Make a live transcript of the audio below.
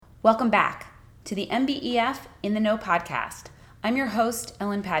Welcome back to the MBEF in the Know podcast. I'm your host,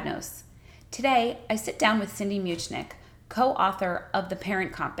 Ellen Padnos. Today, I sit down with Cindy Muchnick, co-author of The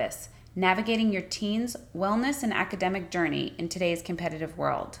Parent Compass, Navigating Your Teen's Wellness and Academic Journey in Today's Competitive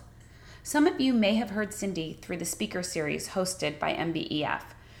World. Some of you may have heard Cindy through the speaker series hosted by MBEF.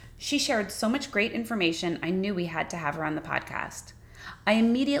 She shared so much great information, I knew we had to have her on the podcast. I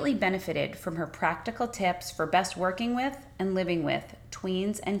immediately benefited from her practical tips for best working with and living with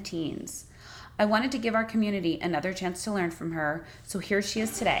tweens and teens. I wanted to give our community another chance to learn from her, so here she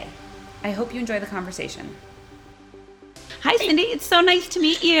is today. I hope you enjoy the conversation. Hi, Cindy. It's so nice to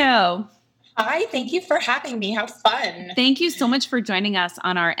meet you. Hi, thank you for having me. How fun. Thank you so much for joining us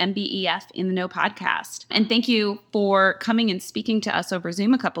on our MBEF in the Know podcast. And thank you for coming and speaking to us over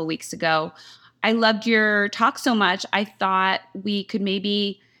Zoom a couple weeks ago. I loved your talk so much. I thought we could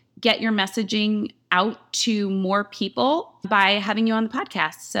maybe get your messaging out to more people by having you on the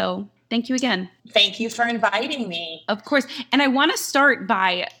podcast. So thank you again. Thank you for inviting me. Of course. And I want to start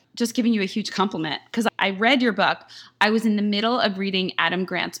by just giving you a huge compliment because I read your book. I was in the middle of reading Adam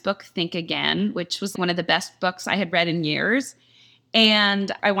Grant's book, Think Again, which was one of the best books I had read in years.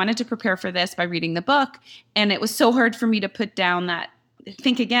 And I wanted to prepare for this by reading the book. And it was so hard for me to put down that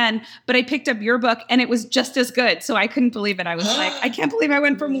Think Again, but I picked up your book and it was just as good. So I couldn't believe it. I was like, I can't believe I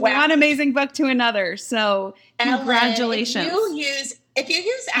went from one amazing book to another. So congratulations. Ellen, if you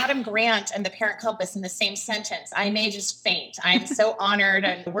use Adam Grant and The Parent Compass in the same sentence, I may just faint. I'm so honored,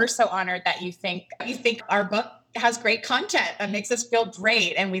 and we're so honored that you think our book has great content and makes us feel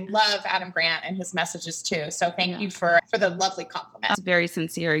great. And we love Adam Grant and his messages too. So thank you for the lovely compliment. That's very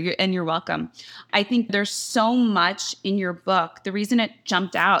sincere, you're welcome. I think there's so much in your book. The reason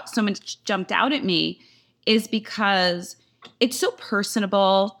so much jumped out at me is because it's so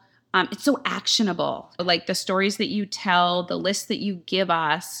personable. It's so actionable. Like the stories that you tell, the lists that you give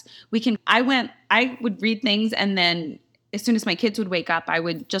us, I would read things and then as soon as my kids would wake up, I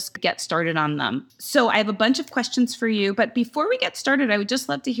would just get started on them. So I have a bunch of questions for you. But before we get started, I would just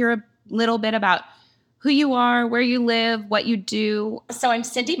love to hear a little bit about who you are, where you live, what you do. So I'm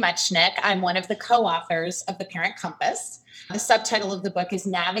Cindy Muchnick. I'm one of the co-authors of The Parent Compass. The subtitle of the book is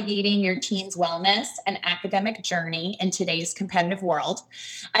Navigating Your Teen's Wellness and Academic Journey in Today's Competitive World.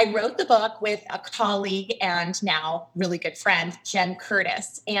 I wrote the book with a colleague and now really good friend, Jen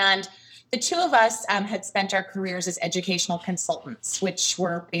Curtis. And the two of us had spent our careers as educational consultants, which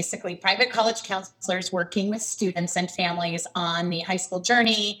were basically private college counselors working with students and families on the high school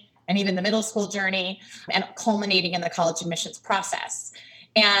journey and even the middle school journey and culminating in the college admissions process.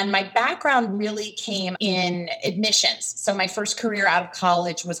 And my background really came in admissions. So my first career out of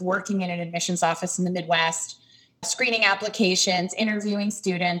college was working in an admissions office in the Midwest, screening applications, interviewing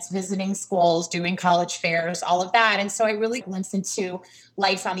students, visiting schools, doing college fairs, all of that. And so I really glimpsed into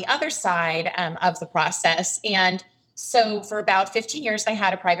life on the other side of the process. And so for about 15 years, I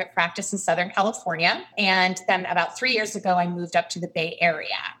had a private practice in Southern California. And then about 3 years ago, I moved up to the Bay Area.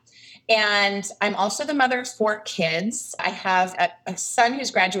 And I'm also the mother of 4 kids. I have a son who's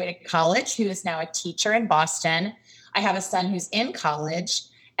graduated college, who is now a teacher in Boston. I have a son who's in college.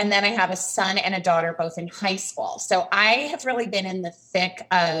 And then I have a son and a daughter, both in high school. So I have really been in the thick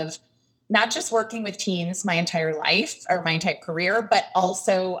of not just working with teens my entire life or my entire career, but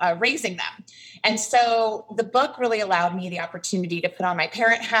also raising them. And so the book really allowed me the opportunity to put on my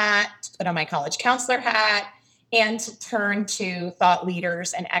parent hat, to put on my college counselor hat, and to turn to thought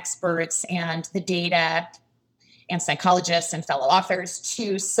leaders and experts and the data and psychologists and fellow authors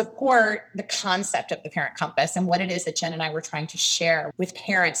to support the concept of the Parent Compass and what it is that Jen and I were trying to share with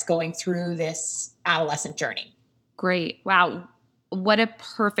parents going through this adolescent journey. Great. Wow. What a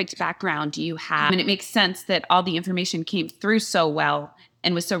perfect background you have. And it makes sense that all the information came through so well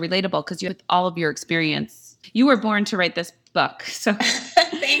and was so relatable because you have all of your experience. You were born to write this book. So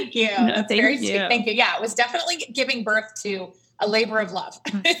thank you. That's very sweet. Thank you. Yeah, it was definitely giving birth to a labor of love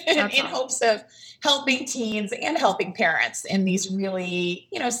in hopes of helping teens and helping parents in these really,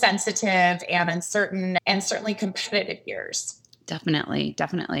 sensitive and uncertain and certainly competitive years.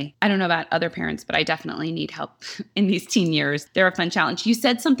 Definitely. I don't know about other parents, but I definitely need help in these teen years. They're a fun challenge. You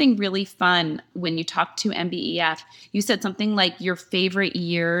said something really fun when you talked to MBEF. You said something like your favorite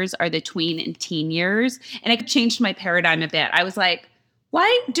years are the tween and teen years. And it changed my paradigm a bit. I was like,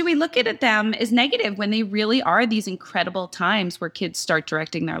 why do we look at them as negative when they really are these incredible times where kids start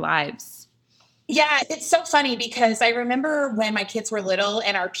directing their lives? Yeah, it's so funny because I remember when my kids were little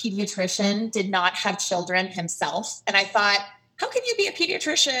and our pediatrician did not have children himself. And I thought, how can you be a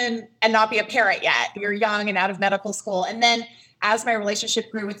pediatrician and not be a parent yet? You're young and out of medical school. And then as my relationship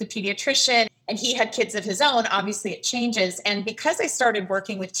grew with the pediatrician and he had kids of his own, obviously it changes. And because I started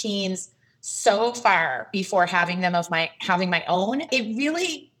working with teens so far before having my own, it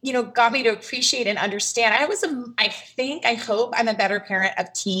really, got me to appreciate and understand. I hope I'm a better parent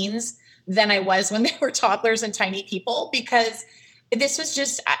of teens than I was when they were toddlers and tiny people, because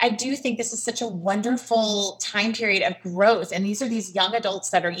I do think this is such a wonderful time period of growth. And these are these young adults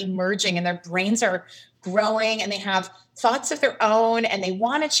that are emerging and their brains are growing and they have thoughts of their own and they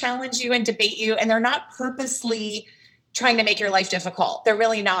want to challenge you and debate you. And they're not purposely trying to make your life difficult. They're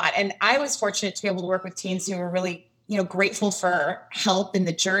really not. And I was fortunate to be able to work with teens who were really, grateful for help in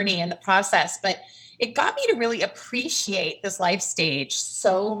the journey and the process. But it got me to really appreciate this life stage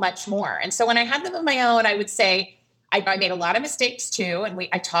so much more. And so when I had them of my own, I would say, I made a lot of mistakes too. And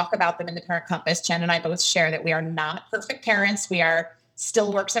I talk about them in the Parent Compass. Jen and I both share that we are not perfect parents. We are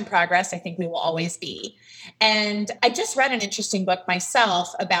still works in progress. I think we will always be. And I just read an interesting book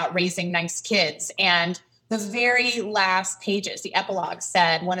myself about raising nice kids. And the very last pages, the epilogue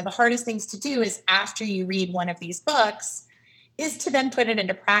said, one of the hardest things to do is after you read one of these books is to then put it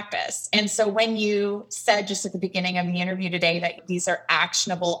into practice. And so when you said just at the beginning of the interview today that these are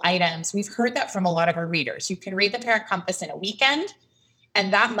actionable items, we've heard that from a lot of our readers. You can read the Parent Compass in a weekend,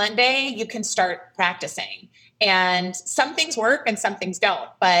 and that Monday you can start practicing. And some things work and some things don't,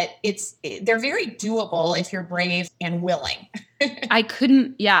 but they're very doable if you're brave and willing. I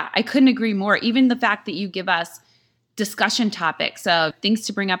couldn't agree more. Even the fact that you give us discussion topics of things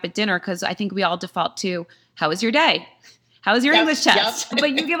to bring up at dinner, because I think we all default to, how was your day? How was your English test?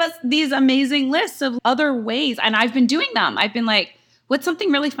 But you give us these amazing lists of other ways. And I've been doing them. I've been like, what's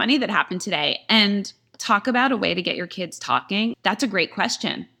something really funny that happened today? And talk about a way to get your kids talking. That's a great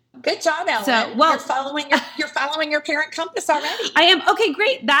question. Good job, Ellen. So, you're following your Parent Compass already. I am. Okay,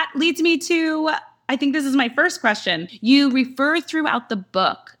 great. That leads me to, I think this is my first question. You refer throughout the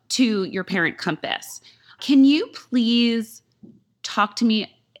book to your Parent Compass. Can you please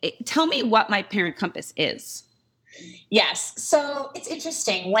tell me what my Parent Compass is? Yes. So it's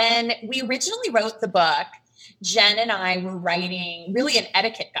interesting. When we originally wrote the book, Jen and I were writing really an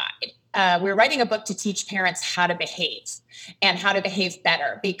etiquette guide. We were writing a book to teach parents how to behave and how to behave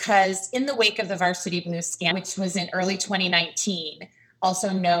better, because in the wake of the Varsity Blues scandal, which was in early 2019,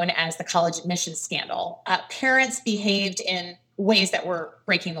 also known as the college admissions scandal, parents behaved in ways that were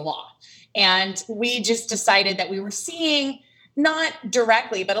breaking the law. And we just decided that we were seeing, not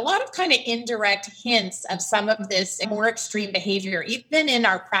directly, but a lot of kind of indirect hints of some of this more extreme behavior, even in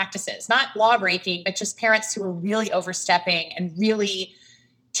our practices, not law breaking, but just parents who are really overstepping and really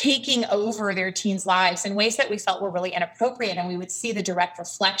taking over their teens' lives in ways that we felt were really inappropriate. And we would see the direct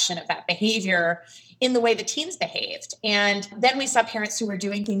reflection of that behavior in the way the teens behaved. And then we saw parents who were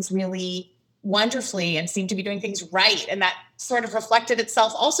doing things really wonderfully and seemed to be doing things right. And that sort of reflected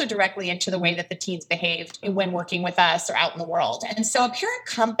itself also directly into the way that the teens behaved when working with us or out in the world. And so a Parent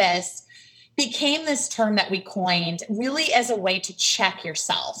Compass became this term that we coined really as a way to check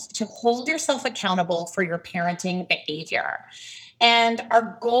yourself, to hold yourself accountable for your parenting behavior. And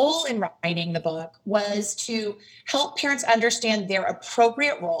our goal in writing the book was to help parents understand their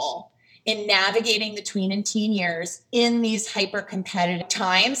appropriate role in navigating the tween and teen years in these hyper-competitive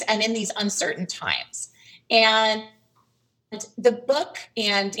times and in these uncertain times. And the book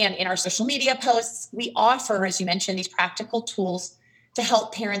and in our social media posts, we offer, as you mentioned, these practical tools to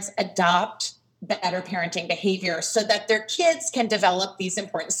help parents adopt better parenting behavior so that their kids can develop these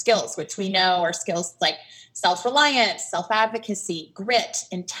important skills, which we know are skills like self-reliance, self-advocacy, grit,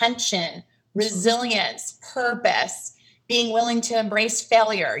 intention, resilience, purpose, being willing to embrace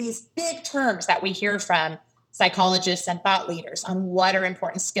failure. These big terms that we hear from psychologists and thought leaders on what are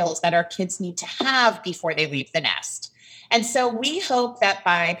important skills that our kids need to have before they leave the nest. And so we hope that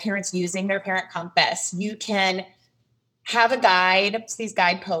by parents using their Parent Compass, you can have a guide, these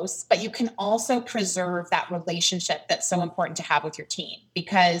guideposts, but you can also preserve that relationship that's so important to have with your teen.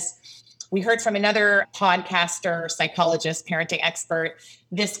 Because we heard from another podcaster, psychologist, parenting expert,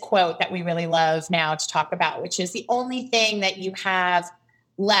 this quote that we really love now to talk about, which is the only thing that you have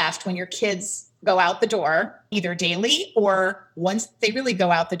left when your kids go out the door, either daily or once they really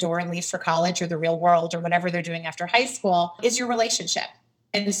go out the door and leave for college or the real world or whatever they're doing after high school, is your relationship.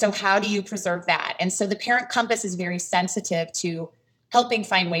 And so how do you preserve that? And so the Parent Compass is very sensitive to helping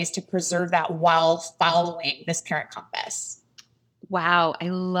find ways to preserve that while following this Parent Compass. Wow, I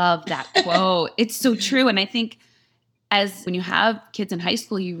love that quote. It's so true. And I think when you have kids in high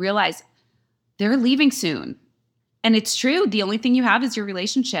school, you realize they're leaving soon. And it's true. The only thing you have is your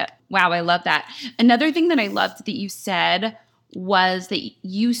relationship. Wow, I love that. Another thing that I loved that you said was that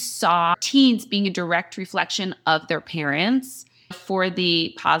you saw teens being a direct reflection of their parents. for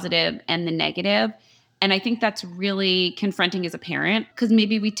the positive and the negative. And I think that's really confronting as a parent, because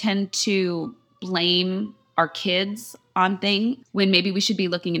maybe we tend to blame our kids on things when maybe we should be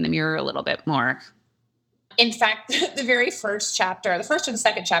looking in the mirror a little bit more. In fact, the very first chapter, the first and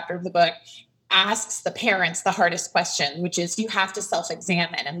second chapter of the book, asks the parents the hardest question, which is you have to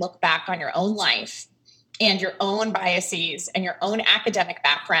self-examine and look back on your own life and your own biases and your own academic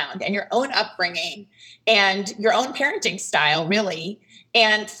background and your own upbringing and your own parenting style, really.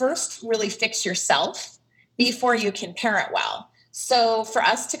 And first, really fix yourself before you can parent well. So for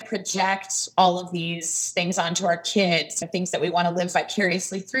us to project all of these things onto our kids, things that we want to live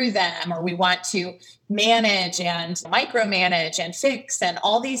vicariously through them, or we want to manage and micromanage and fix and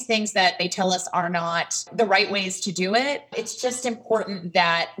all these things that they tell us are not the right ways to do it, it's just important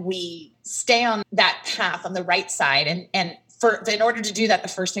that we stay on that path on the right side. And in order to do that, the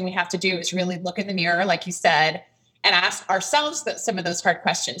first thing we have to do is really look in the mirror, like you said, and ask ourselves some of those hard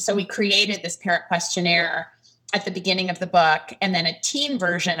questions. So we created this parent questionnaire at the beginning of the book, and then a teen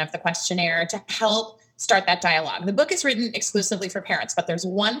version of the questionnaire to help start that dialogue. The book is written exclusively for parents, but there's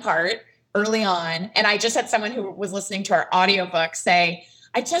one part early on. And I just had someone who was listening to our audiobook say,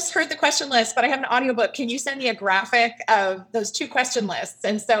 I just heard the question list, but I have an audiobook. Can you send me a graphic of those 2 question lists?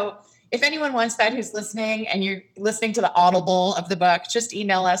 And so if anyone wants that who's listening and you're listening to the Audible of the book, just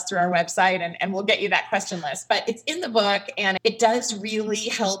email us through our website and we'll get you that question list. But it's in the book and it does really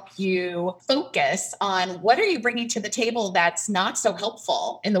help you focus on what are you bringing to the table that's not so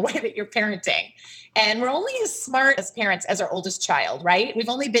helpful in the way that you're parenting. And we're only as smart as parents as our oldest child, right? We've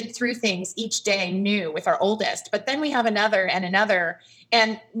only been through things each day new with our oldest, but then we have another and another,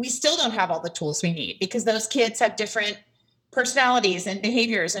 and we still don't have all the tools we need because those kids have different personalities and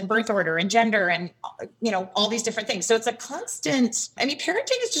behaviors and birth order and gender and, all these different things. So it's a constant,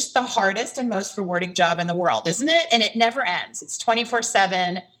 parenting is just the hardest and most rewarding job in the world, isn't it? And it never ends. It's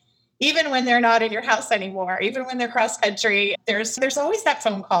 24/7, even when they're not in your house anymore, even when they're cross country, there's always that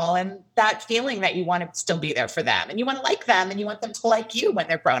phone call and that feeling that you want to still be there for them and you want to like them and you want them to like you when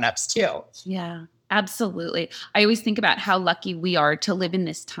they're grown-ups too. Yeah. Absolutely. I always think about how lucky we are to live in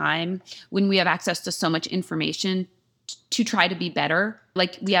this time when we have access to so much information to try to be better.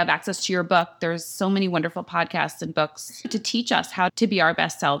 Like we have access to your book. There's so many wonderful podcasts and books to teach us how to be our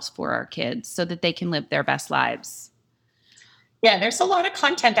best selves for our kids so that they can live their best lives. Yeah, there's a lot of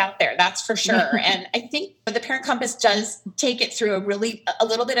content out there, that's for sure. And I think the Parent Compass does take it through a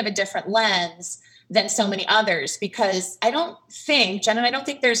little bit of a different lens than so many others, because Jen and I don't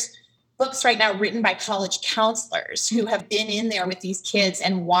think there's books right now written by college counselors who have been in there with these kids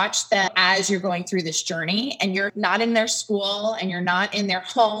and watched them as you're going through this journey, and you're not in their school and you're not in their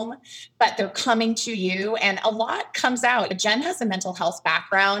home, but they're coming to you and a lot comes out. Jen has a mental health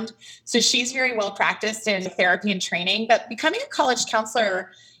background, so she's very well practiced in therapy and training, but becoming a college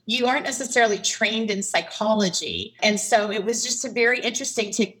counselor, you aren't necessarily trained in psychology. And so it was just very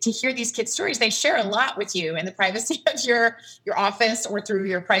interesting to hear these kids' stories. They share a lot with you in the privacy of your office or through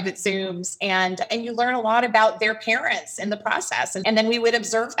your private Zooms. And you learn a lot about their parents in the process. And then we would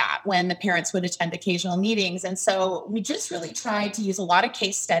observe that when the parents would attend occasional meetings. And so we just really tried to use a lot of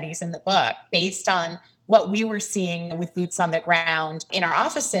case studies in the book based on what we were seeing with boots on the ground in our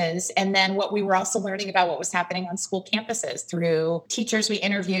offices. And then what we were also learning about what was happening on school campuses through teachers we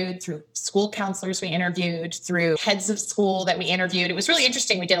interviewed, through school counselors we interviewed, through heads of school that we interviewed. It was really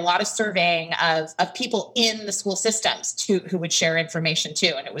interesting. We did a lot of surveying of people in the school systems who would share information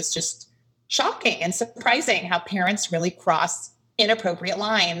too. And it was just shocking and surprising how parents really cross inappropriate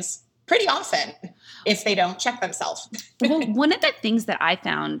lines pretty often if they don't check themselves. Well, one of the things that I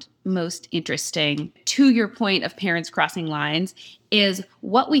found most interesting, to your point of parents crossing lines, is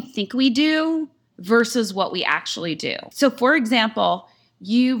what we think we do versus what we actually do. So for example,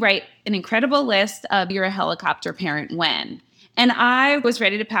 you write an incredible list of you're a helicopter parent when. And I was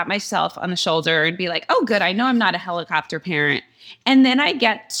ready to pat myself on the shoulder and be like, oh, good, I know I'm not a helicopter parent. And then I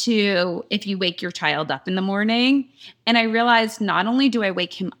get to if you wake your child up in the morning, and I realized not only do I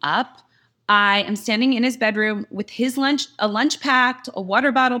wake him up, I am standing in his bedroom with his a lunch packed, a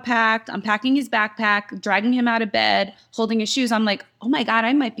water bottle packed. I'm packing his backpack, dragging him out of bed, holding his shoes. I'm like, oh my God,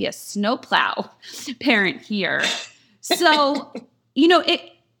 I might be a snowplow parent here. So,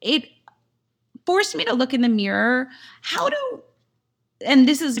 it forced me to look in the mirror. And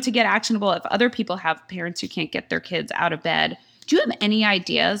this is to get actionable if other people have parents who can't get their kids out of bed. Do you have any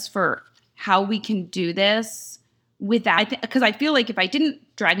ideas for how we can do this with that? Because I feel like if I didn't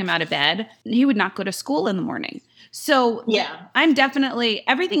drag him out of bed, he would not go to school in the morning. So yeah, I'm definitely,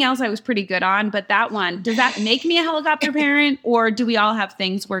 everything else I was pretty good on, but that one, does that make me a helicopter parent, or do we all have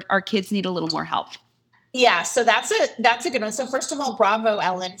things where our kids need a little more help? Yeah, so that's a good one. So first of all, bravo,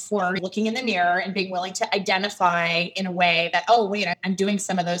 Ellen, for looking in the mirror and being willing to identify in a way that, oh, wait, I'm doing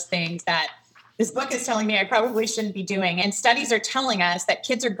some of those things that this book is telling me I probably shouldn't be doing. And studies are telling us that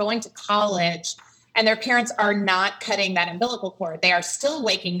kids are going to college and their parents are not cutting that umbilical cord. They are still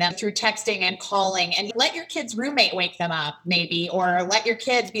waking them through texting and calling. And let your kid's roommate wake them up, maybe, or let your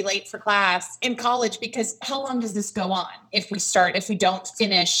kids be late for class in college, because how long does this go on if we don't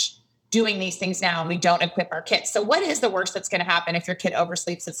finish doing these things now and we don't equip our kids? So what is the worst that's going to happen if your kid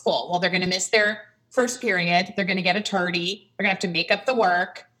oversleeps at school? Well, they're going to miss their first period. They're going to get a tardy. They're going to have to make up the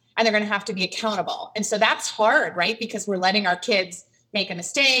work, and they're going to have to be accountable. And so that's hard, right? Because we're letting our kids make a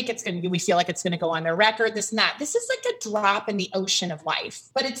mistake. We feel like it's going to go on their record, this and that. This is like a drop in the ocean of life.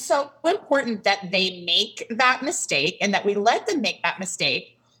 But it's so important that they make that mistake and that we let them make that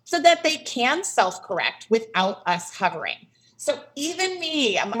mistake so that they can self-correct without us hovering. So even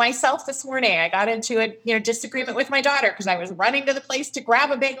me, myself this morning, I got into a disagreement with my daughter because I was running to the place to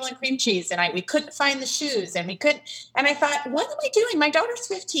grab a bagel and cream cheese, and we couldn't find the shoes, and I thought, what am I doing? My daughter's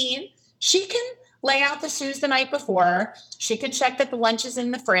 15. She can lay out the shoes the night before. She can check that the lunch is in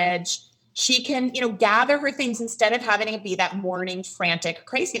the fridge. She can, gather her things instead of having it be that morning frantic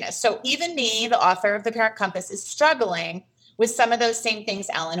craziness. So even me, the author of The Parent Compass, is struggling with some of those same things,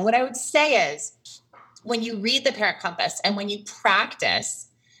 Ellen. And what I would say is, when you read The Parent Compass and when you practice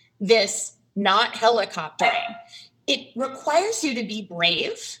this not helicoptering, it requires you to be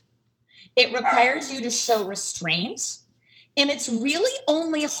brave. It requires you to show restraint. And it's really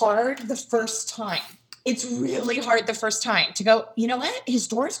only hard the first time. It's really hard the first time to go, you know what? His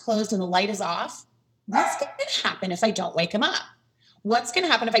door is closed and the light is off. What's going to happen if I don't wake him up? What's going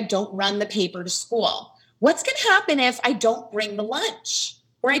to happen if I don't run the paper to school? What's going to happen if I don't bring the lunch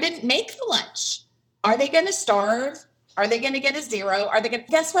or I didn't make the lunch? Are they going to starve? Are they going to get a zero?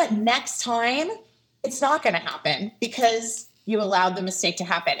 Guess what? Next time, it's not going to happen because you allowed the mistake to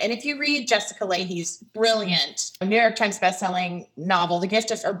happen. And if you read Jessica Lahey's brilliant New York Times bestselling novel, The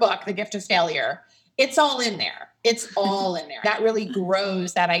Gift of Failure, it's all in there. It's all in there. That really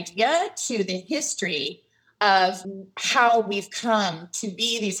grows that idea to the history of how we've come to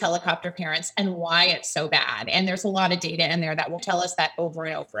be these helicopter parents and why it's so bad. And there's a lot of data in there that will tell us that over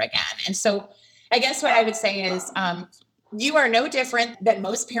and over again. And so I guess what I would say is you are no different than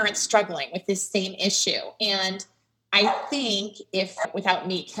most parents struggling with this same issue. And I think without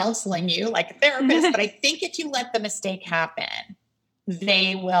me counseling you like a therapist, but I think if you let the mistake happen,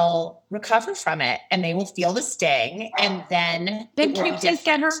 they will recover from it and they will feel the sting. And then can you please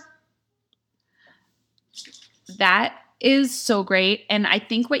get her? That is so great. And I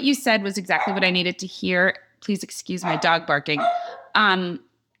think what you said was exactly what I needed to hear. Please excuse my dog barking.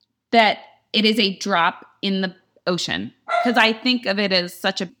 That it is a drop in the ocean, because I think of it as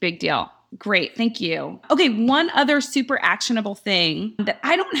such a big deal. Great. Thank you. Okay. One other super actionable thing that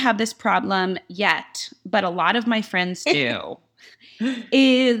I don't have this problem yet, but a lot of my friends do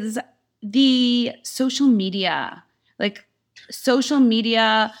is the social media,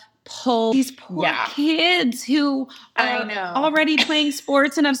 pull these poor kids who are already playing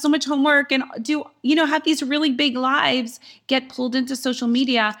sports and have so much homework and have these really big lives get pulled into social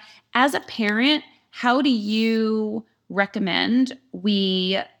media. As a parent, how do you recommend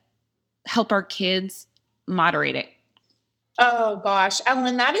we help our kids moderate it? Oh gosh,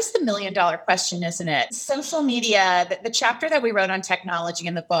 Ellen, that is the $1 million question, isn't it? Social media, the chapter that we wrote on technology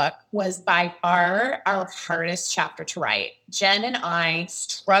in the book was by far our hardest chapter to write. Jen and I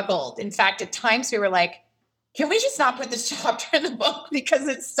struggled. In fact, at times we were like, can we just not put this chapter in the book because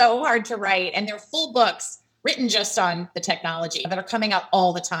it's so hard to write? And they're full books written just on the technology that are coming out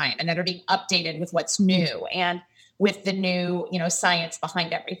all the time and that are being updated with what's new and with the new, science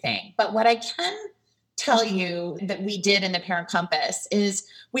behind everything. But what I can tell you that we did in the Parent Compass is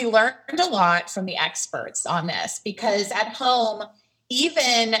we learned a lot from the experts on this, because at home,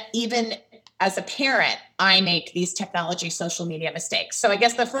 even as a parent, I make these technology social media mistakes. So I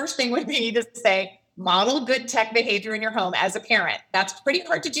guess the first thing would be to say, model good tech behavior in your home as a parent. That's pretty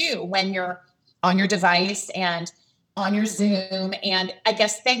hard to do when you're on your device and on your Zoom. And I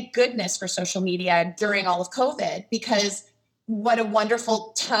guess thank goodness for social media during all of COVID, because what a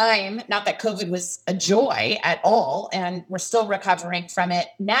wonderful time. Not that COVID was a joy at all, and we're still recovering from it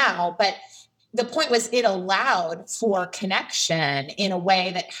now, but the point was it allowed for connection in a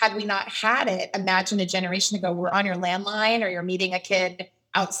way that had we not had it, imagine a generation ago, we're on your landline or you're meeting a kid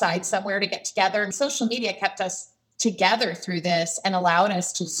outside somewhere to get together. And social media kept us together through this and allowed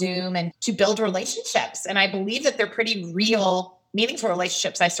us to Zoom and to build relationships. And I believe that they're pretty real meaningful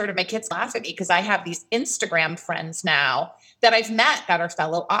relationships. My kids laugh at me because I have these Instagram friends now that I've met that are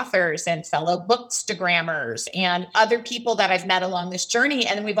fellow authors and fellow bookstagrammers and other people that I've met along this journey.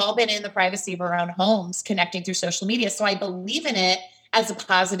 And we've all been in the privacy of our own homes connecting through social media. So I believe in it as a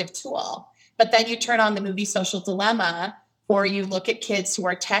positive tool. But then you turn on the movie Social Dilemma, or you look at kids who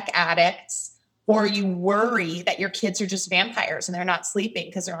are tech addicts, or you worry that your kids are just vampires and they're not sleeping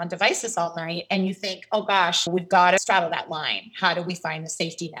because they're on devices all night. And you think, oh gosh, we've got to straddle that line. How do we find the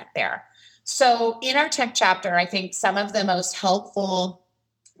safety net there? So in our tech chapter, I think some of the most helpful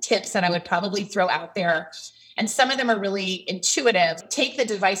tips that I would probably throw out there, and some of them are really intuitive, take the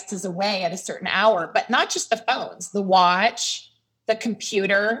devices away at a certain hour, but not just the phones, the watch, the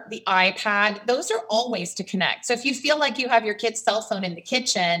computer, the iPad, those are all ways to connect. So if you feel like you have your kid's cell phone in the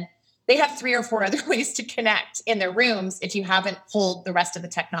kitchen, they have 3 or 4 other ways to connect in their rooms if you haven't pulled the rest of the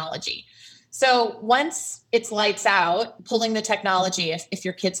technology. So once it's lights out, pulling the technology, if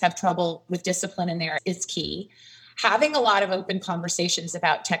your kids have trouble with discipline in there, is key. Having a lot of open conversations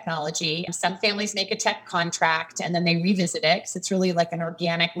about technology. Some families make a tech contract and then they revisit it because it's really like an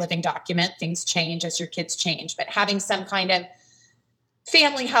organic living document. Things change as your kids change, but having some kind of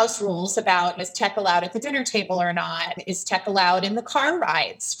family house rules about, is tech allowed at the dinner table or not? Is tech allowed in the car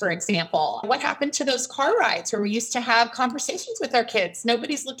rides, for example? What happened to those car rides where we used to have conversations with our kids?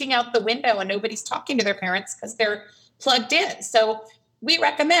 Nobody's looking out the window and nobody's talking to their parents because they're plugged in. So we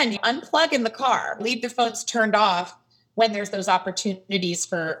recommend you unplug in the car, leave the phones turned off when there's those opportunities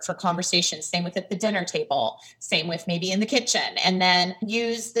for conversations. Same with at the dinner table, same with maybe in the kitchen. And then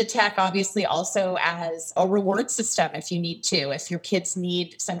use the tech obviously also as a reward system if you need to. If your kids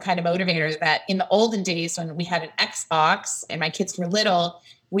need some kind of motivator, that in the olden days when we had an Xbox and my kids were little,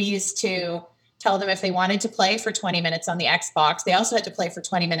 we used to tell them if they wanted to play for 20 minutes on the Xbox, they also had to play for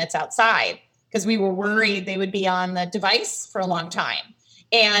 20 minutes outside because we were worried they would be on the device for a long time.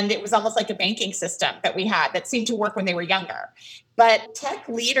 And it was almost like a banking system that we had that seemed to work when they were younger. But tech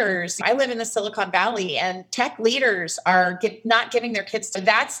leaders, I live in the Silicon Valley, and tech leaders are not giving their kids to,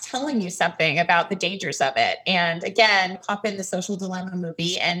 that's telling you something about the dangers of it. And again, pop in the Social Dilemma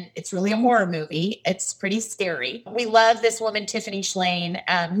movie, and it's really a horror movie. It's pretty scary. We love this woman, Tiffany Shlain,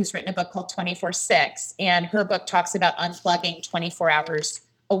 who's written a book called 24/6, and her book talks about unplugging 24 hours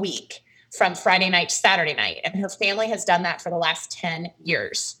a week, from Friday night to Saturday night. And her family has done that for the last 10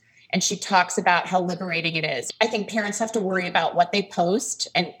 years. And she talks about how liberating it is. I think parents have to worry about what they post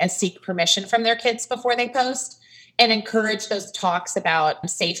and seek permission from their kids before they post, and encourage those talks about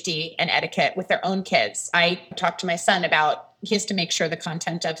safety and etiquette with their own kids. I talked to my son about, he has to make sure the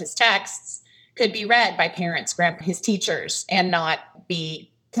content of his texts could be read by parents, his teachers, and not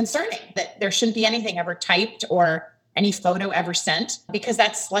be concerning, that there shouldn't be anything ever typed or any photo ever sent, because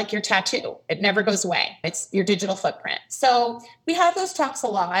that's like your tattoo. It never goes away. It's your digital footprint. So we have those talks a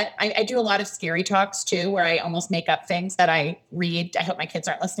lot. I do a lot of scary talks too, where I almost make up things that I read. I hope my kids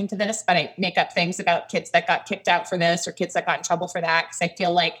aren't listening to this, but I make up things about kids that got kicked out for this or kids that got in trouble for that. Because I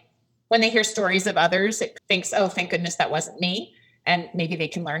feel like when they hear stories of others, it thinks, oh, thank goodness that wasn't me. And maybe they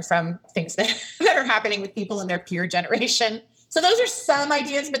can learn from things that are happening with people in their peer generation. So those are some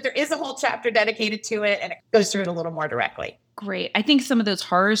ideas, but there is a whole chapter dedicated to it, and it goes through it a little more directly. Great. I think some of those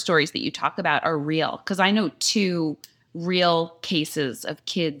horror stories that you talk about are real, because I know 2 real cases of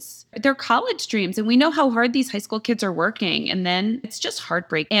kids, they're college dreams, and we know how hard these high school kids are working. And then it's just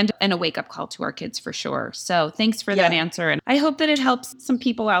heartbreak and a wake-up call to our kids for sure. So thanks for that answer. And I hope that it helps some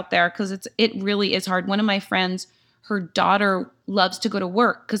people out there, because it really is hard. One of my friends, her daughter loves to go to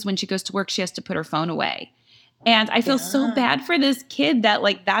work because when she goes to work, she has to put her phone away. And I feel so bad for this kid that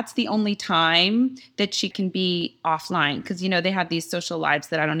that's the only time that she can be offline, because, they have these social lives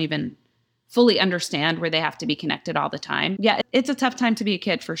that I don't even fully understand, where they have to be connected all the time. Yeah, it's a tough time to be a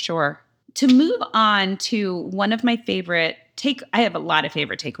kid for sure. To move on to one of my favorite I have a lot of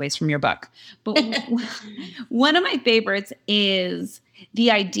favorite takeaways from your book, but one of my favorites is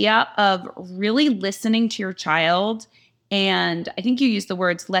the idea of really listening to your child. And I think you use the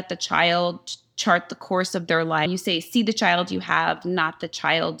words, let the child chart the course of their life. You say, see the child you have, not the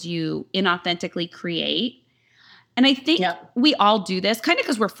child you inauthentically create. And I think we all do this kind of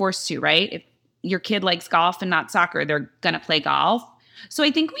because we're forced to, right? If your kid likes golf and not soccer, they're going to play golf. So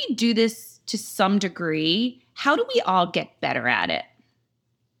I think we do this to some degree. How do we all get better at it?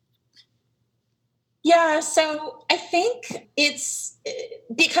 Yeah, so I think it's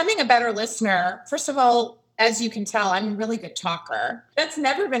becoming a better listener. First of all, as you can tell, I'm a really good talker. That's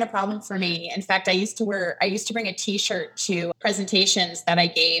never been a problem for me. In fact, I used to bring a t-shirt to presentations that I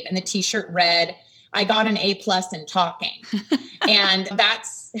gave, and the t-shirt read, I got an A+ in talking. And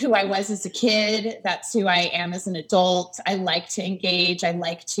that's who I was as a kid. That's who I am as an adult. I like to engage. I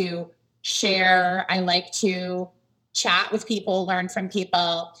like to share. I like to chat with people, learn from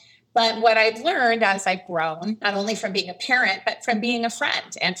people. But what I've learned as I've grown, not only from being a parent, but from being a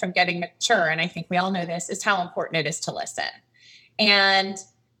friend and from getting mature, and I think we all know this, is how important it is to listen. And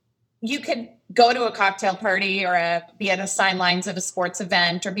you could go to a cocktail party or be at a sidelines of a sports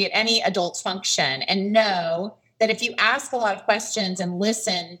event or be at any adult function and know that if you ask a lot of questions and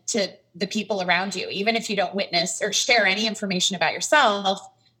listen to the people around you, even if you don't witness or share any information about yourself,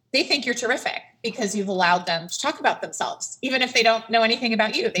 they think you're terrific because you've allowed them to talk about themselves. Even if they don't know anything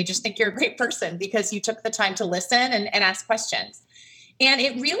about you, they just think you're a great person because you took the time to listen and ask questions. And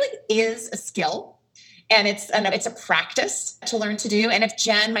it really is a skill. And it's a practice to learn to do. And if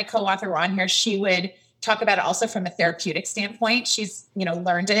Jen, my co-author, were on here, she would talk about it also from a therapeutic standpoint. She's,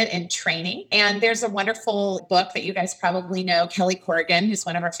 learned it in training. And there's a wonderful book that you guys probably know. Kelly Corrigan, who's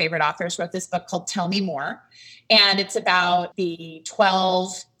one of our favorite authors, wrote this book called Tell Me More. And it's about the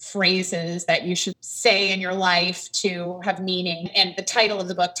 12 phrases that you should say in your life to have meaning. And the title of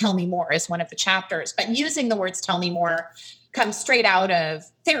the book, Tell Me More, is one of the chapters. But using the words Tell Me More comes straight out of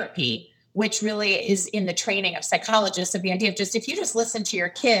therapy, which really is in the training of psychologists, of the idea of just, if you just listen to your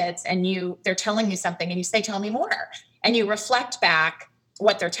kids and they're telling you something and you say, tell me more, and you reflect back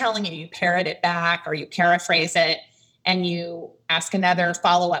what they're telling you, you parrot it back or you paraphrase it and you ask another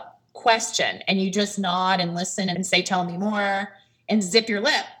follow-up question and you just nod and listen and say, tell me more, and zip your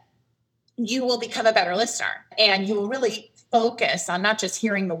lip, you will become a better listener. And you will really focus on not just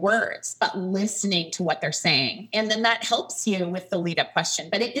hearing the words, but listening to what they're saying. And then that helps you with the lead up question.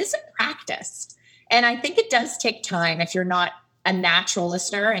 But it is a practice. And I think it does take time if you're not a natural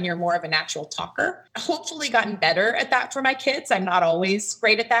listener and you're more of a natural talker. Hopefully gotten better at that for my kids. I'm not always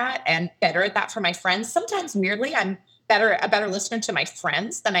great at that, and better at that for my friends. Sometimes weirdly, I'm a better listener to my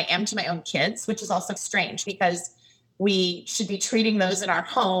friends than I am to my own kids, which is also strange because we should be treating those in our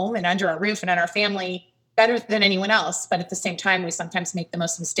home and under our roof and in our family better than anyone else. But at the same time, we sometimes make the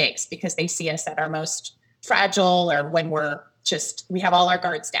most mistakes because they see us at our most fragile or when we have all our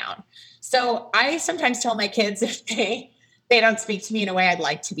guards down. So I sometimes tell my kids if they don't speak to me in a way I'd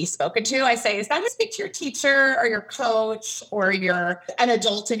like to be spoken to, I say, is that to speak to your teacher or your coach or an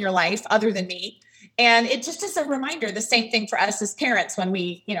adult in your life other than me? And it just is a reminder, the same thing for us as parents when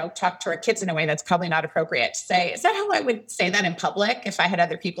we, talk to our kids in a way that's probably not appropriate, to say, is that how I would say that in public if I had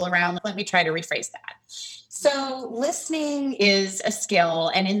other people around? Let me try to rephrase that. So listening is a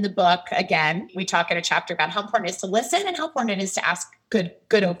skill. And in the book, again, we talk in a chapter about how important it is to listen and how important it is to ask good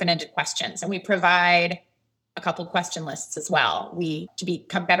open-ended questions. And we provide a couple of question lists as well. To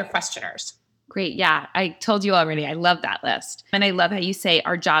become better questioners. Great. Yeah. I told you already. I love that list. And I love how you say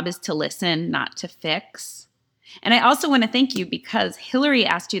our job is to listen, not to fix. And I also want to thank you because Hillary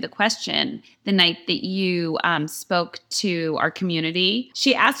asked you the question the night that you spoke to our community.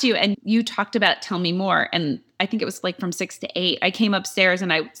 She asked you and you talked about Tell Me More. And I think it was like from 6 to 8. I came upstairs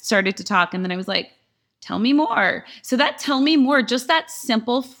and I started to talk and then I was like, tell me more. So that tell me more, just that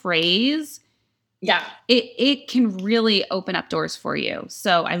simple phrase. Yeah. It can really open up doors for you.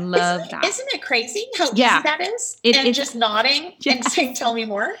 So I love that. Isn't it crazy how easy that is? It's just nodding and saying, tell me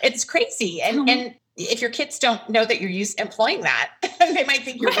more. It's crazy. And if your kids don't know that you're employing that, they might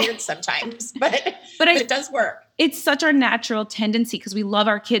think you're weird sometimes, but it does work. It's such our natural tendency because we love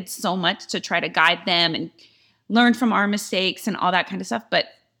our kids so much to try to guide them and learn from our mistakes and all that kind of stuff. But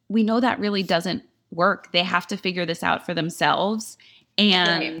we know that really doesn't work. They have to figure this out for themselves.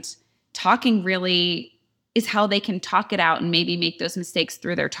 And talking really is how they can talk it out and maybe make those mistakes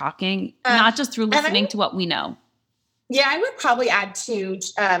through their talking, not just through listening to what we know. Yeah, I would probably add to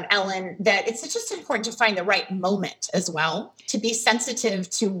Ellen that it's just important to find the right moment as well, to be sensitive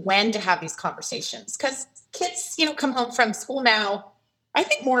to when to have these conversations. Because kids, come home from school now, I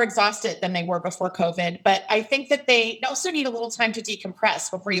think more exhausted than they were before COVID. But I think that they also need a little time to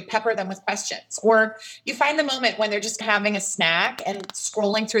decompress before you pepper them with questions. Or you find the moment when they're just having a snack and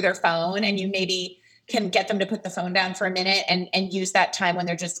scrolling through their phone and you maybe can get them to put the phone down for a minute and use that time when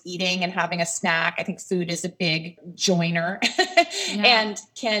they're just eating and having a snack. I think food is a big joiner and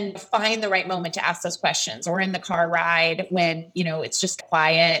can find the right moment to ask those questions, or in the car ride when, it's just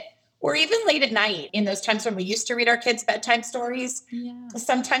quiet, or even late at night in those times when we used to read our kids bedtime stories. Yeah.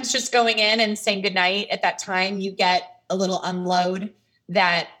 Sometimes just going in and saying goodnight at that time, you get a little unload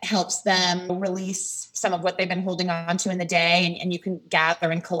that helps them release some of what they've been holding on to in the day. And you can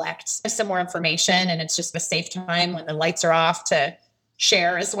gather and collect some more information. And it's just a safe time when the lights are off to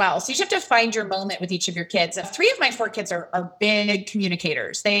share as well. So you just have to find your moment with each of your kids. 3 of my 4 kids are big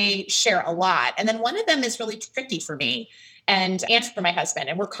communicators. They share a lot. And then one of them is really tricky for me and for my husband.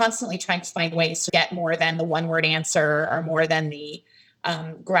 And we're constantly trying to find ways to get more than the one-word answer or more than the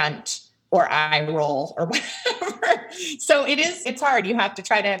grunt or eye roll or whatever. So it's hard. You have to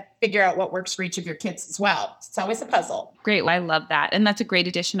try to figure out what works for each of your kids as well. It's always a puzzle. Great. Well, I love that. And that's a great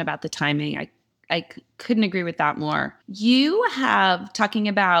addition about the timing. I couldn't agree with that more. You have, talking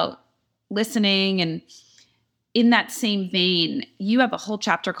about listening, and in that same vein, you have a whole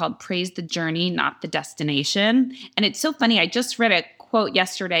chapter called Praise the Journey, Not the Destination. And it's so funny. I just read a quote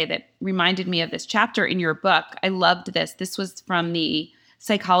yesterday that reminded me of this chapter in your book. I loved this. This was from the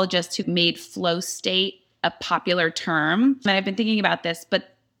psychologist who made flow state a popular term. And I've been thinking about this,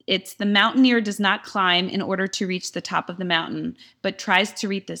 but it's the mountaineer does not climb in order to reach the top of the mountain, but tries to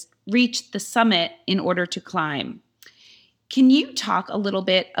reach the summit in order to climb. Can you talk a little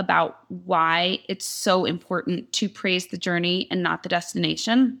bit about why it's so important to praise the journey and not the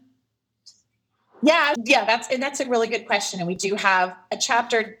destination? Yeah, that's a really good question. And we do have a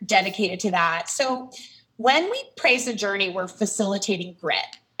chapter dedicated to that. So when we praise the journey, we're facilitating grit.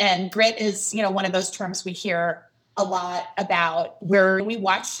 And grit is, one of those terms we hear a lot about, where we're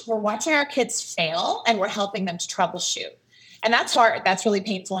watching our kids fail and we're helping them to troubleshoot. And that's hard. That's really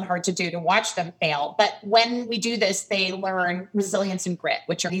painful and hard to do, to watch them fail. But when we do this, they learn resilience and grit,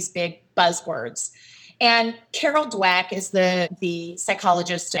 which are these big buzzwords. And Carol Dweck is the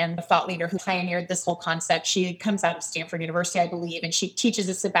psychologist and the thought leader who pioneered this whole concept. She comes out of Stanford University, I believe, and she teaches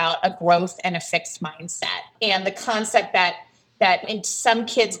us about a growth and a fixed mindset. And the concept that some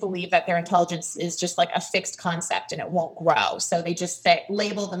kids believe that their intelligence is just like a fixed concept and it won't grow. So they just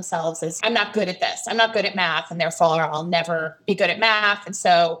label themselves as, I'm not good at this. I'm not good at math, and therefore I'll never be good at math. And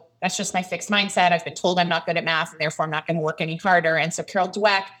so that's just my fixed mindset. I've been told I'm not good at math, and therefore I'm not going to work any harder. And so Carol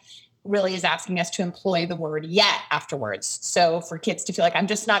Dweck really is asking us to employ the word yet afterwards. So for kids to feel like, I'm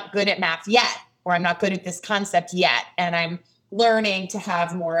just not good at math yet, or I'm not good at this concept yet. And I'm learning to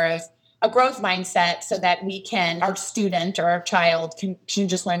have more of a growth mindset so that our student or our child can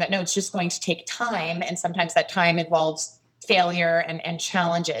just learn that, no, it's just going to take time. And sometimes that time involves failure and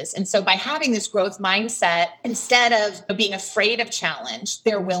challenges. And so by having this growth mindset, instead of being afraid of challenge,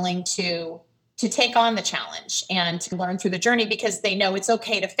 they're willing to take on the challenge and to learn through the journey, because they know it's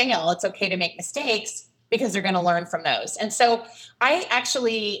okay to fail. It's okay to make mistakes, because they're going to learn from those. And so I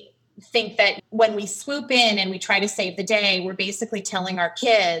actually think that when we swoop in and we try to save the day, we're basically telling our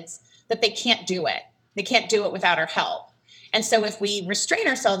kids that they can't do it. They can't do it without our help. And so if we restrain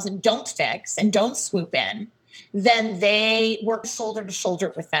ourselves and don't fix and don't swoop in, then they work shoulder to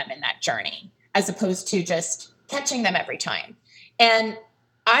shoulder with them in that journey, as opposed to just catching them every time. And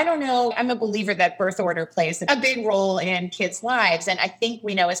I don't know, I'm a believer that birth order plays a big role in kids' lives. And I think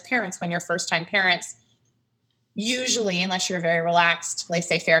we know as parents, when you're first-time parents, usually, unless you're a very relaxed,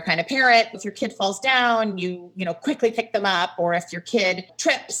 laissez-faire kind of parent, if your kid falls down, you quickly pick them up. Or if your kid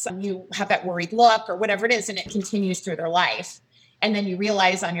trips, you have that worried look or whatever it is, and it continues through their life. And then you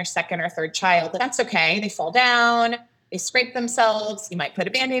realize on your second or third child that that's okay. They fall down, they scrape themselves. You might put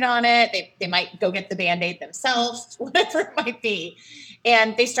a Band-Aid on it. They might go get the Band-Aid themselves, whatever it might be.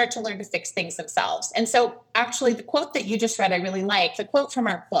 And they start to learn to fix things themselves. And so actually the quote that you just read, I really like. The quote from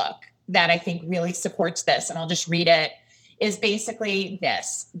our book that I think really supports this, and I'll just read it, is basically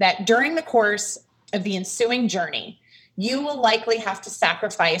this: that during the course of the ensuing journey, you will likely have to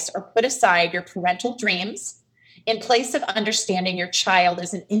sacrifice or put aside your parental dreams in place of understanding your child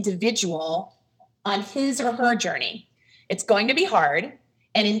as an individual on his or her journey. It's going to be hard.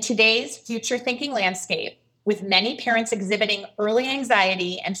 And in today's future thinking landscape, with many parents exhibiting early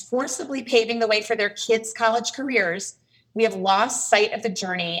anxiety and forcibly paving the way for their kids' college careers, we have lost sight of the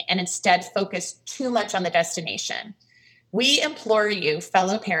journey and instead focused too much on the destination. We implore you,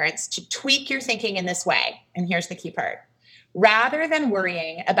 fellow parents, to tweak your thinking in this way. And here's the key part. Rather than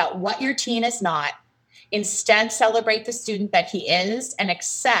worrying about what your teen is not, instead celebrate the student that he is and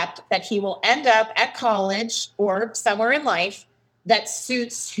accept that he will end up at college or somewhere in life that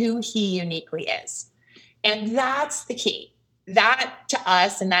suits who he uniquely is. And that's the key. That, to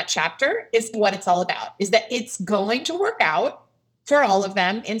us in that chapter, is what it's all about, is that it's going to work out for all of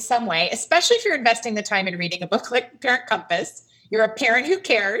them in some way, especially if you're investing the time in reading a book like Parent Compass. You're a parent who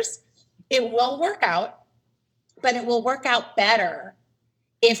cares. It will work out, but it will work out better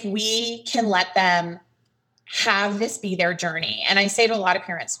if we can let them have this be their journey. And I say to a lot of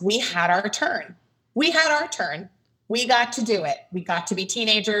parents, we had our turn. We had our turn. We got to do it. We got to be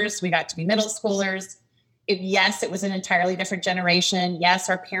teenagers. We got to be middle schoolers. Yes, it was an entirely different generation. Yes,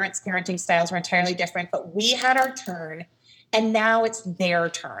 our parents' parenting styles were entirely different, but we had our turn. And now it's their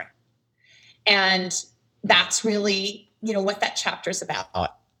turn. And that's really, what that chapter is about.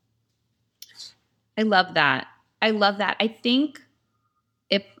 I love that. I think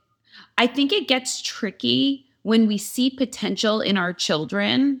it gets tricky when we see potential in our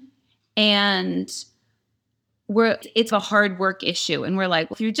children and it's a hard work issue. And we're like,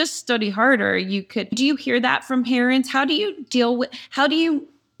 well, if you just study harder, you could. Do you hear that from parents? How do you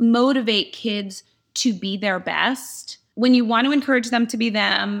motivate kids to be their best when you want to encourage them to be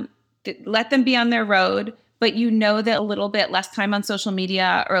them, let them be on their road, but you know that a little bit less time on social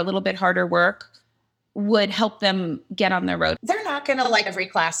media or a little bit harder work would help them get on their road? They're not going to like every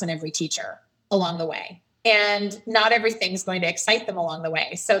class and every teacher along the way. And not everything's going to excite them along the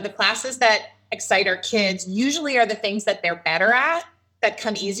way. So the classes that excite our kids usually are the things that they're better at, that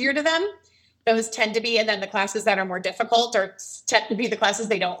come easier to them. Those tend to be, and then the classes that are more difficult or tend to be the classes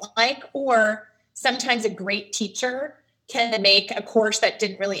they don't like. Or sometimes a great teacher can make a course that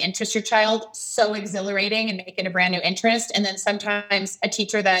didn't really interest your child so exhilarating and make it a brand new interest. And then sometimes a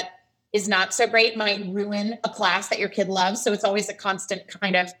teacher that is not so great might ruin a class that your kid loves. So it's always a constant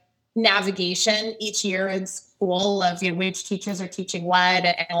kind of navigation each year in school of which teachers are teaching what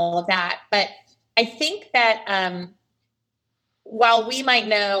and all of that. But I think that while we might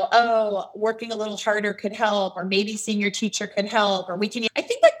know, working a little harder could help, or maybe seeing your teacher could help, or I think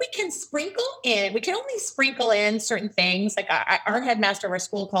like we can only sprinkle in certain things. Like our headmaster of our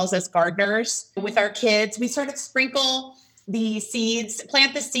school calls us gardeners with our kids. We sort of sprinkle the seeds,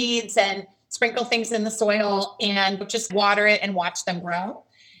 plant the seeds and sprinkle things in the soil and just water it and watch them grow.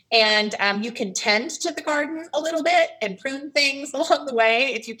 And you can tend to the garden a little bit and prune things along the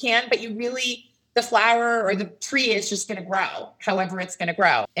way if you can, but the flower or the tree is just going to grow however it's going to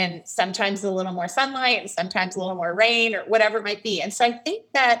grow. And sometimes a little more sunlight and sometimes a little more rain or whatever it might be. And so I think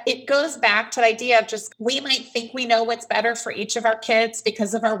that it goes back to the idea of just, we might think we know what's better for each of our kids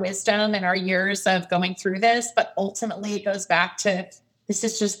because of our wisdom and our years of going through this. But ultimately it goes back to, this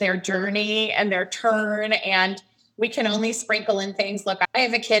is just their journey and their turn. And we can only sprinkle in things. Look, I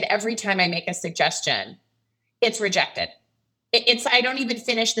have a kid, every time I make a suggestion, it's rejected. I don't even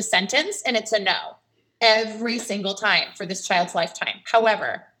finish the sentence and it's a no every single time for this child's lifetime.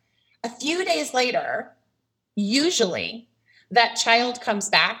 However, a few days later, usually that child comes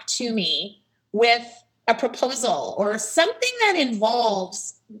back to me with a proposal or something that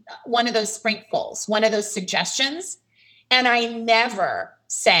involves one of those sprinkles, one of those suggestions. And I never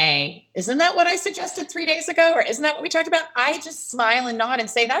say, isn't that what I suggested 3 days ago? Or isn't that what we talked about? I just smile and nod and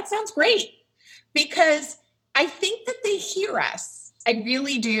say, that sounds great. Because I think that they hear us. I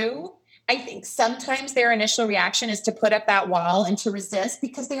really do. I think sometimes their initial reaction is to put up that wall and to resist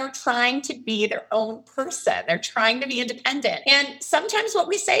because they are trying to be their own person. They're trying to be independent. And sometimes what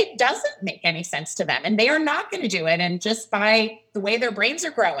we say doesn't make any sense to them and they are not going to do it. And just by the way their brains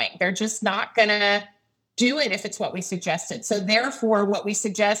are growing, they're just not going to do it if it's what we suggested. So therefore, what we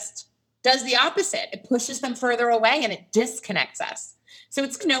suggest does the opposite. It pushes them further away and it disconnects us. So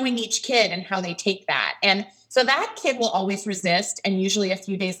it's knowing each kid and how they take that. And so that kid will always resist and usually a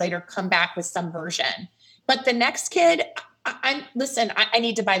few days later come back with some version. But the next kid, I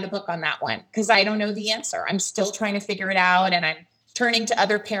need to buy the book on that one because I don't know the answer. I'm still trying to figure it out. And I'm turning to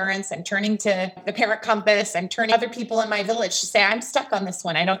other parents and turning to the Parent Compass and turning other people in my village to say, I'm stuck on this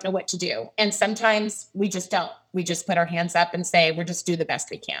one. I don't know what to do. And sometimes we just don't. We just put our hands up and say, we'll just do the best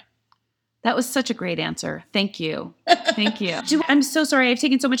we can. That was such a great answer. Thank you. Thank you. I'm so sorry. I've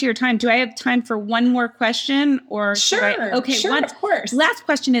taken so much of your time. Do I have time for one more question or? Sure. Okay. Sure, of course. Last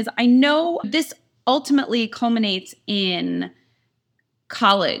question is, I know this ultimately culminates in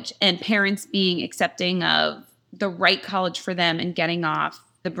college and parents being accepting of the right college for them and getting off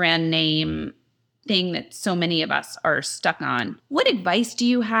the brand name thing that so many of us are stuck on. What advice do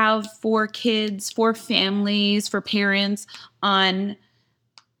you have for kids, for families, for parents on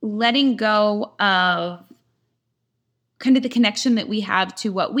letting go of kind of the connection that we have to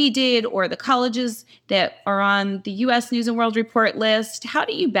what we did or the colleges that are on the U.S. News and World Report list? How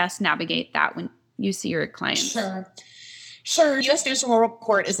do you best navigate that when you see your clients? Sure. U.S. News and World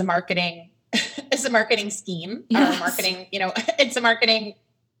Report is a marketing scheme. Yes. It's a marketing,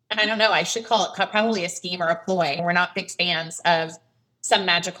 I don't know, I should call it probably a scheme or a ploy. We're not big fans of some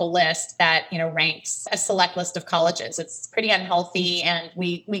magical list that, ranks a select list of colleges. It's pretty unhealthy. And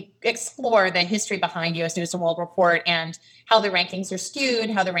we explore the history behind U.S. News and World Report and how the rankings are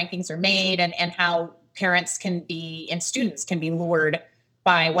skewed, how the rankings are made, and how parents and students can be lured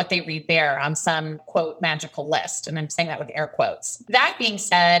by what they read there on some quote magical list. And I'm saying that with air quotes. That being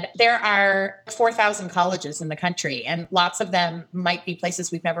said, there are 4,000 colleges in the country, and lots of them might be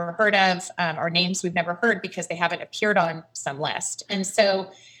places we've never heard of, or names we've never heard because they haven't appeared on some list. And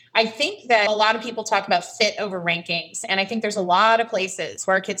so I think that a lot of people talk about fit over rankings. And I think there's a lot of places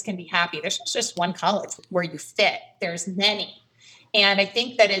where our kids can be happy. There's not just one college where you fit. There's many. And I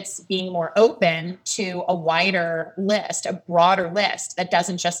think that it's being more open to a wider list, a broader list that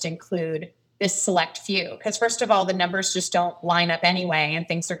doesn't just include this select few. Because first of all, the numbers just don't line up anyway, and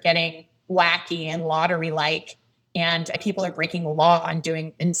things are getting wacky and lottery-like. And people are breaking the law and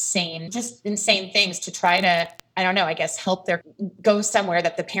doing insane things to try to, I don't know, I guess help go somewhere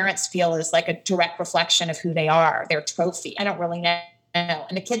that the parents feel is like a direct reflection of who they are, their trophy. I don't really know.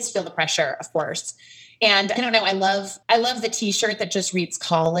 And the kids feel the pressure, of course. And I don't know, I love the t-shirt that just reads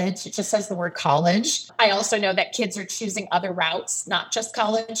college. It just says the word college. I also know that kids are choosing other routes, not just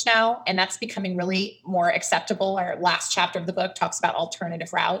college now. And that's becoming really more acceptable. Our last chapter of the book talks about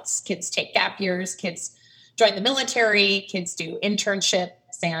alternative routes. Kids take gap years, kids join the military, kids do internships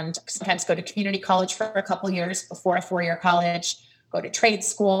and sometimes go to community college for a couple of years before a 4-year college, go to trade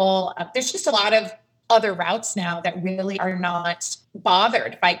school. There's just a lot of other routes now that really are not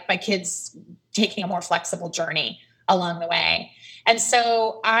bothered by kids taking a more flexible journey along the way. And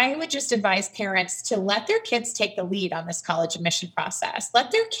so I would just advise parents to let their kids take the lead on this college admission process.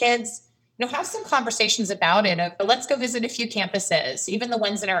 Let their kids, have some conversations about it. Let's go visit a few campuses, even the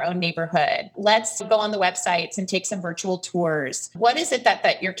ones in our own neighborhood. Let's go on the websites and take some virtual tours. What is it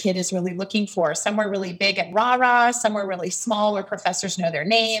that your kid is really looking for? Somewhere really big and rah-rah, somewhere really small where professors know their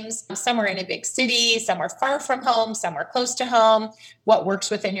names, somewhere in a big city, somewhere far from home, somewhere close to home, what works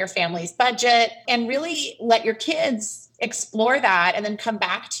within your family's budget, and really let your kids explore that and then come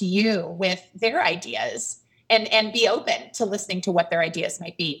back to you with their ideas. And be open to listening to what their ideas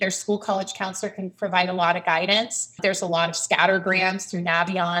might be. Their school college counselor can provide a lot of guidance. There's a lot of scattergrams through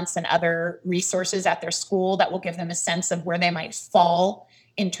Naviance and other resources at their school that will give them a sense of where they might fall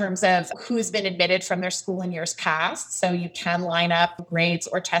in terms of who's been admitted from their school in years past. So you can line up grades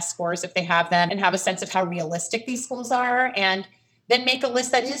or test scores if they have them and have a sense of how realistic these schools are. And then make a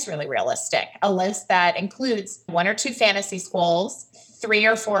list that is really realistic, a list that includes 1 or 2 fantasy schools, 3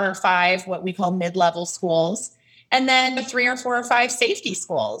 or 4 or 5, what we call mid-level schools, and then 3 or 4 or 5 safety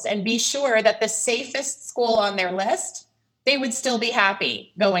schools. And be sure that the safest school on their list, they would still be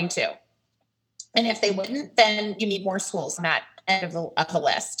happy going to. And if they wouldn't, then you need more schools on that end of the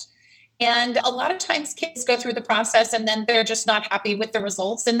list. And a lot of times kids go through the process and then they're just not happy with the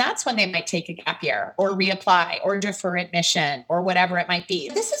results. And that's when they might take a gap year or reapply or defer admission or whatever it might be.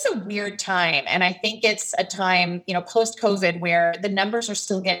 This is a weird time. And I think it's a time, post-COVID where the numbers are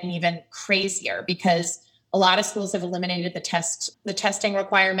still getting even crazier because a lot of schools have eliminated the testing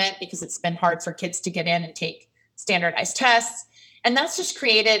requirement because it's been hard for kids to get in and take standardized tests. And that's just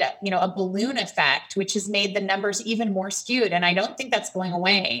created, a balloon effect, which has made the numbers even more skewed. And I don't think that's going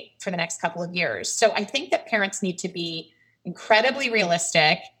away for the next couple of years. So I think that parents need to be incredibly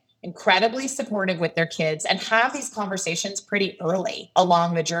realistic, incredibly supportive with their kids, and have these conversations pretty early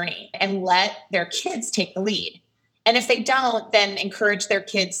along the journey and let their kids take the lead. And if they don't, then encourage their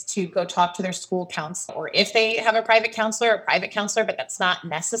kids to go talk to their school counselor. Or if they have a private counselor, but that's not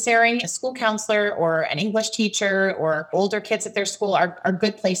necessary. A school counselor or an English teacher or older kids at their school are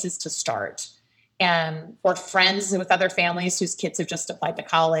good places to start. And or friends with other families whose kids have just applied to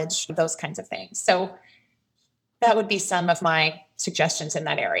college, those kinds of things. So that would be some of my suggestions in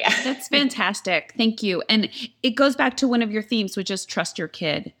that area. That's fantastic. Thank you. And it goes back to one of your themes, which is trust your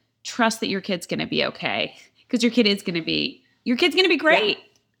kid. Trust that your kid's going to be okay. Because your kid's going to be great.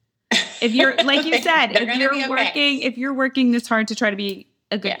 Yeah. If you're, like you said, if you're working this hard to try to be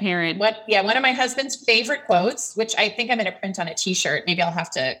a good parent. One of my husband's favorite quotes, which I think I'm going to print on a t-shirt, maybe I'll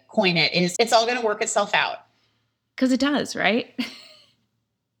have to coin it, is it's all going to work itself out. Because it does, right?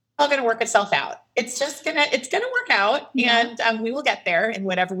 All going to work itself out. It's going to work out. Yeah. And we will get there in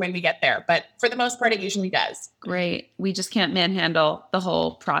whatever way we get there. But for the most part, it usually does. Great. We just can't manhandle the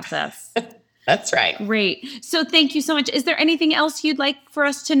whole process. That's right. Great. So thank you so much. Is there anything else you'd like for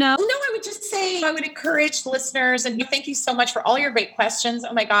us to know? No, I would just say I would encourage listeners, and thank you so much for all your great questions.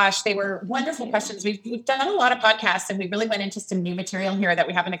 Oh my gosh, they were wonderful questions. We've done a lot of podcasts and we really went into some new material here that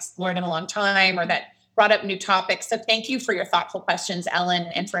we haven't explored in a long time or that brought up new topics. So thank you for your thoughtful questions, Ellen,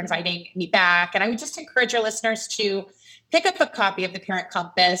 and for inviting me back. And I would just encourage your listeners to pick up a copy of The Parent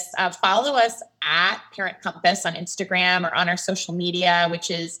Compass. Follow us at Parent Compass on Instagram or on our social media,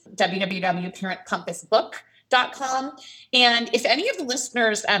 which is www.parentcompassbook.com. bookclub.com. And if any of the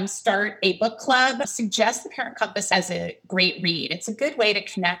listeners start a book club, suggest the Parent Compass as a great read. It's a good way to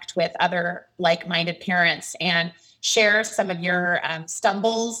connect with other like-minded parents and share some of your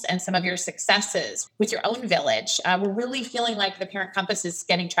stumbles and some of your successes with your own village. We're really feeling like the Parent Compass is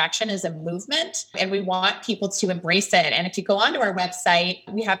getting traction as a movement, and we want people to embrace it. And if you go onto our website,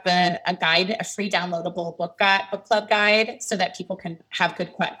 we have a guide, a free downloadable book club guide, so that people can have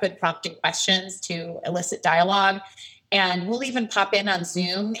good prompting questions to elicit dialogue. And we'll even pop in on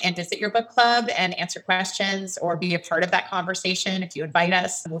Zoom and visit your book club and answer questions or be a part of that conversation if you invite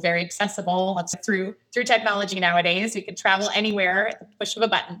us. We're very accessible through technology nowadays. We can travel anywhere at the push of a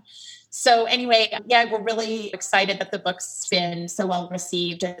button. So anyway, yeah, we're really excited that the book's been so well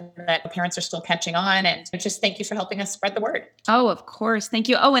received and that parents are still catching on. And just thank you for helping us spread the word. Oh, of course. Thank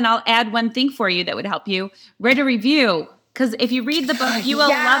you. Oh, and I'll add one thing for you that would help you. Write a review. Because if you read the book, you will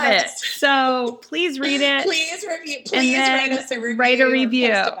love it. So please read it. Please review. Please write us a review. Write a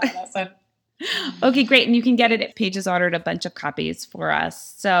review. Okay, great. And you can get it at Pages ordered a bunch of copies for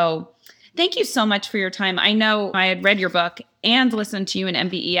us. So thank you so much for your time. I know I had read your book and listened to you in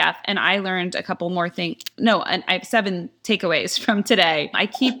MBEF, and I learned a couple more things. No, and I have 7 takeaways from today. I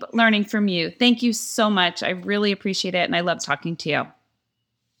keep learning from you. Thank you so much. I really appreciate it, and I love talking to you.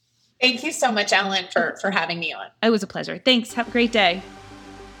 Thank you so much, Ellen, for having me on. It was a pleasure. Thanks. Have a great day.